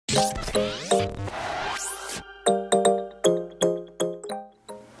Well,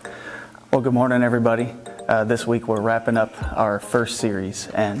 good morning, everybody. This week we're wrapping up our first series,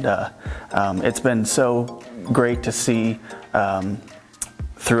 and it's been so great to see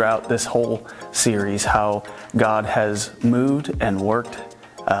throughout this whole series how God has moved and worked,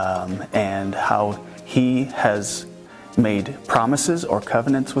 and how He has made promises or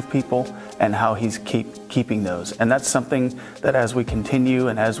covenants with people, and how He's keeping those. And that's something that as we continue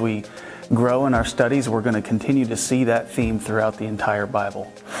and as we grow in our studies, we're going to continue to see that theme throughout the entire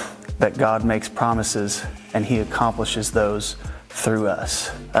Bible. That God makes promises and He accomplishes those through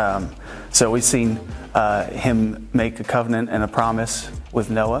us. So we've seen Him make a covenant and a promise with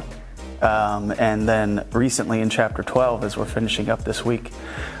Noah. And then recently in chapter 12, as we're finishing up this week,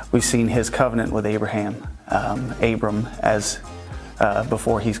 we've seen His covenant with Abraham, Abram, as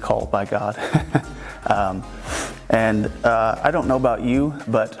before he's called by God. And I don't know about you,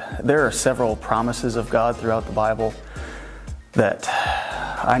 but there are several promises of God throughout the Bible that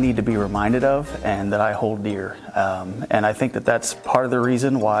I need to be reminded of and that I hold dear. And I think that that's part of the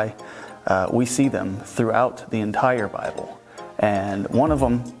reason why we see them throughout the entire Bible. And one of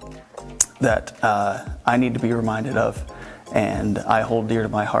them that I need to be reminded of and I hold dear to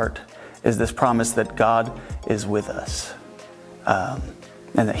my heart is this promise that God is with us, and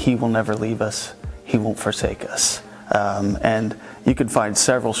that He will never leave us, He won't forsake us. And you can find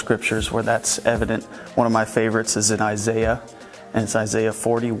several scriptures where that's evident. One of my favorites is in Isaiah, and it's Isaiah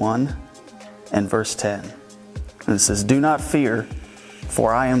 41 and verse 10. And it says, "Do not fear,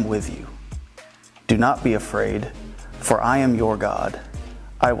 for I am with you. Do not be afraid, for I am your God.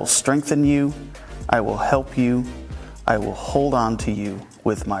 I will strengthen you, I will help you, I will hold on to you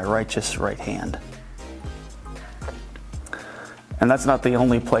with my righteous right hand." And that's not the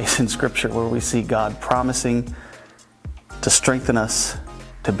only place in Scripture where we see God promising to strengthen us,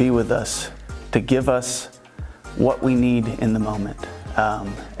 to be with us, to give us what we need in the moment.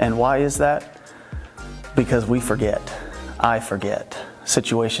 And why is that? Because we forget. I forget.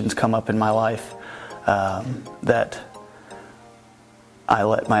 Situations come up in my life that I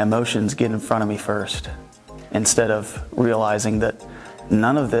let my emotions get in front of me first, instead of realizing that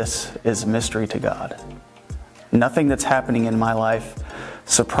none of this is mystery to God. Nothing that's happening in my life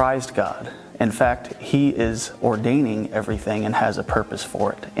surprised God. In fact, He is ordaining everything and has a purpose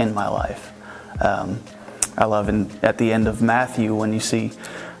for it in my life. I love at the end of Matthew when you see,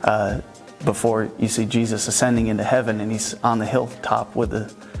 before you see Jesus ascending into heaven and He's on the hilltop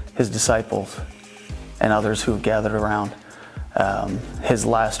with His disciples and others who have gathered around. His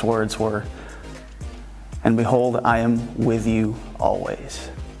last words were, "And behold, I am with you always."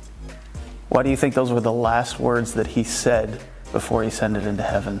 Why do you think those were the last words that He said before He ascended into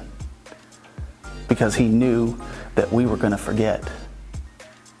heaven? Because He knew that we were going to forget.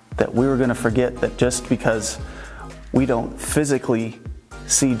 That we were going to forget that just because we don't physically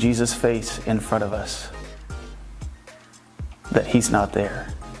see Jesus' face in front of us, that He's not there.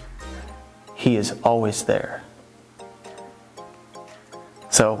 He is always there.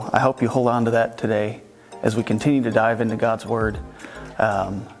 So I hope you hold on to that today as we continue to dive into God's Word.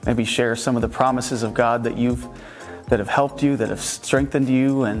 Maybe share some of the promises of God that have helped you, that have strengthened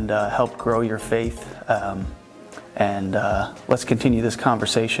you, and helped grow your faith. And let's continue this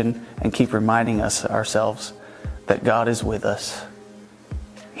conversation and keep reminding ourselves that God is with us.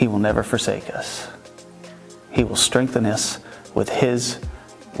 He will never forsake us. He will strengthen us with His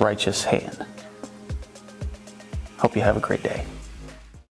righteous hand. Hope you have a great day.